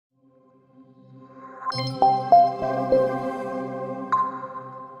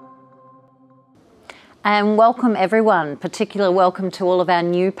And welcome everyone, particular welcome to all of our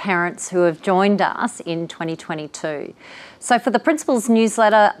new parents who have joined us in 2022. So for the Principal's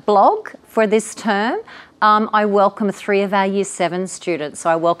Newsletter blog for this term, I welcome 3 of our Year 7 students. So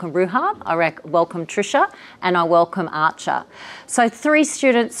I welcome Ruha, I welcome Trisha, and I welcome Archer. So 3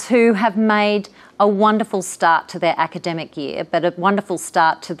 students who have made a wonderful start to their academic year, but a wonderful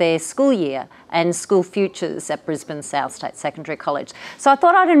start to their school year and school futures at Brisbane South State Secondary College. So I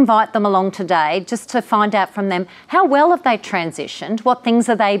thought I'd invite them along today just to find out from them how well have they transitioned, what things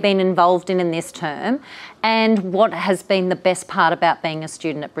have they been involved in this term, and what has been the best part about being a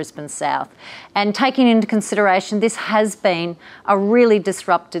student at Brisbane South. And taking into consideration this has been a really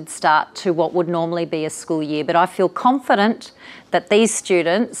disrupted start to what would normally be a school year, but I feel confident that these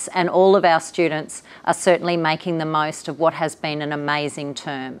students and all of our students are certainly making the most of what has been an amazing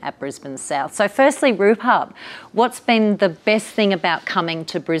term at Brisbane South. So firstly, Rupab, what's been the best thing about coming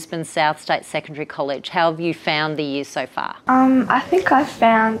to Brisbane South State Secondary College? How have you found the year so far? I think I've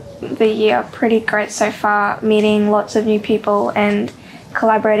found the year pretty great so far, meeting lots of new people and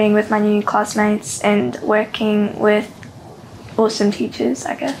collaborating with my new classmates and working with awesome teachers,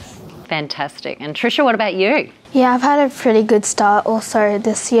 I guess. Fantastic. And Trisha, what about you? Yeah, I've had a pretty good start also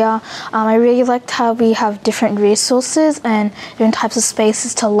this year. I really liked how we have different resources and different types of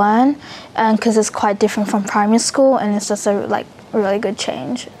spaces to learn, because it's quite different from primary school, and it's just a really good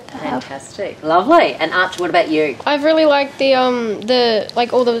change to have. Fantastic, lovely. And Archie, what about you? I've really liked the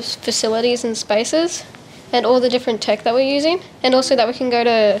all the facilities and spaces, and all the different tech that we're using, and also that we can go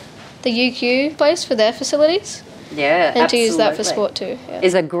to the UQ place for their facilities. Yeah, and absolutely. To use that for sport too. Yeah.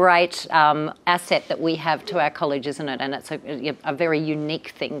 Is a great asset that we have to our college, isn't it? And it's a very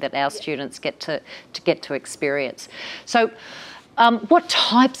unique thing that our students get to experience. So, what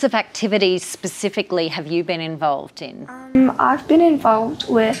types of activities specifically have you been involved in? I've been involved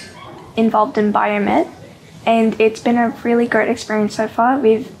in biomed, and it's been a really great experience so far.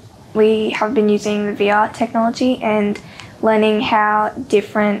 We have been using the VR technology and learning how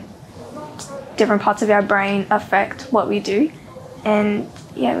different parts of our brain affect what we do. And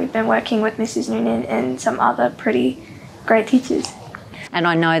yeah, we've been working with Mrs. Noonan and some other pretty great teachers. And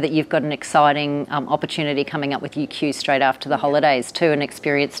I know that you've got an exciting opportunity coming up with UQ straight after the holidays too, an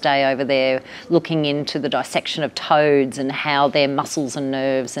experience day over there looking into the dissection of toads and how their muscles and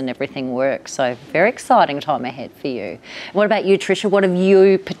nerves and everything work. So very exciting time ahead for you. What about you, Trisha? What have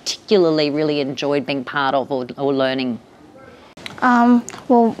you particularly really enjoyed being part of or learning?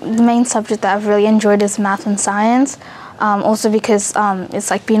 Well, the main subject that I've really enjoyed is math and science, also because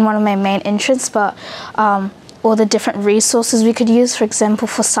it's been one of my main interests, but all the different resources we could use. For example,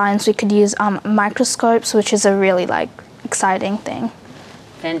 for science we could use microscopes, which is a really exciting thing.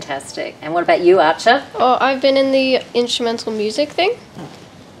 Fantastic. And what about you, Archer? Oh, I've been in the instrumental music thing.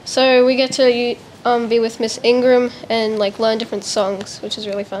 So we get to be with Miss Ingram and learn different songs, which is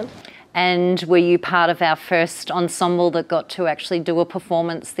really fun. And were you part of our first ensemble that got to actually do a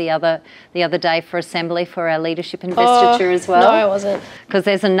performance the other day for Assembly for our leadership investiture as well? No, I wasn't. Because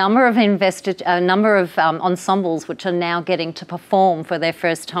there's a number of ensembles which are now getting to perform for their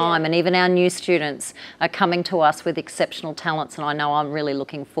first time, and even our new students are coming to us with exceptional talents, and I know I'm really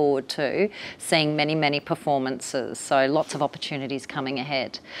looking forward to seeing many, many performances. So lots of opportunities coming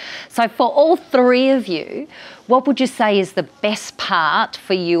ahead. So for all 3 of you, what would you say is the best part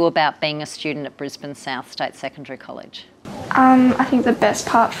for you about being a student at Brisbane South State Secondary College? I think the best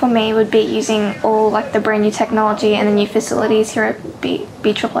part for me would be using all the brand new technology and the new facilities here at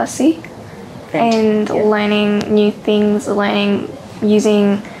BCCC, and learning new things,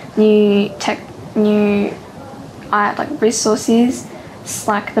 using new resources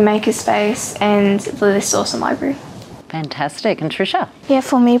like the makerspace and this awesome library. Fantastic. And Trisha? Yeah,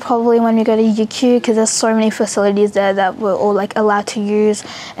 for me, probably when we go to UQ, because there's so many facilities there that we're all allowed to use,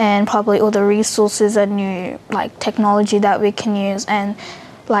 and probably all the resources and new technology that we can use, and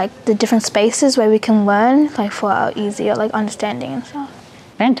the different spaces where we can learn for our easier understanding and stuff.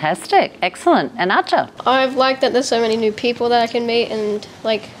 Fantastic. Excellent. And Archer? I've liked that there's so many new people that I can meet and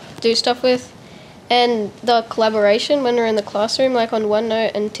do stuff with, and the collaboration when we're in the classroom on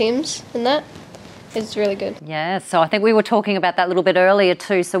OneNote and Teams and that. It's really good. Yeah, so I think we were talking about that a little bit earlier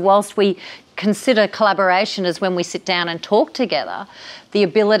too. So whilst we consider collaboration as when we sit down and talk together, the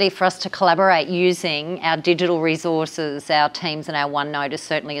ability for us to collaborate using our digital resources, our Teams and our OneNote is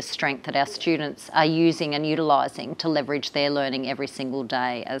certainly a strength that our students are using and utilising to leverage their learning every single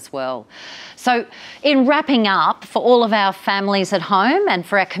day as well. So in wrapping up, for all of our families at home and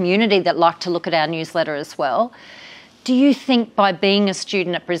for our community that like to look at our newsletter as well, Do you think by being a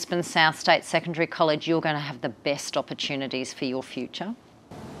student at Brisbane South State Secondary College, you're going to have the best opportunities for your future?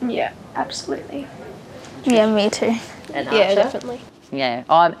 Yeah, absolutely. Yeah, me too. And Yeah, Archer? definitely. Yeah,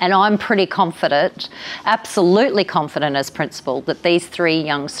 I'm pretty confident, absolutely confident as principal, that these 3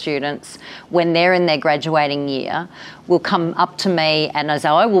 young students, when they're in their graduating year, will come up to me, and as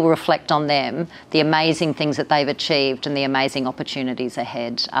I will reflect on them, the amazing things that they've achieved and the amazing opportunities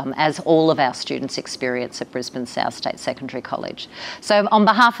ahead, as all of our students experience at Brisbane South State Secondary College. So on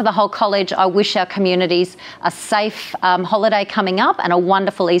behalf of the whole college, I wish our communities a safe holiday coming up and a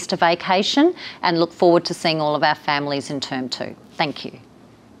wonderful Easter vacation, and look forward to seeing all of our families in term 2. Thank you.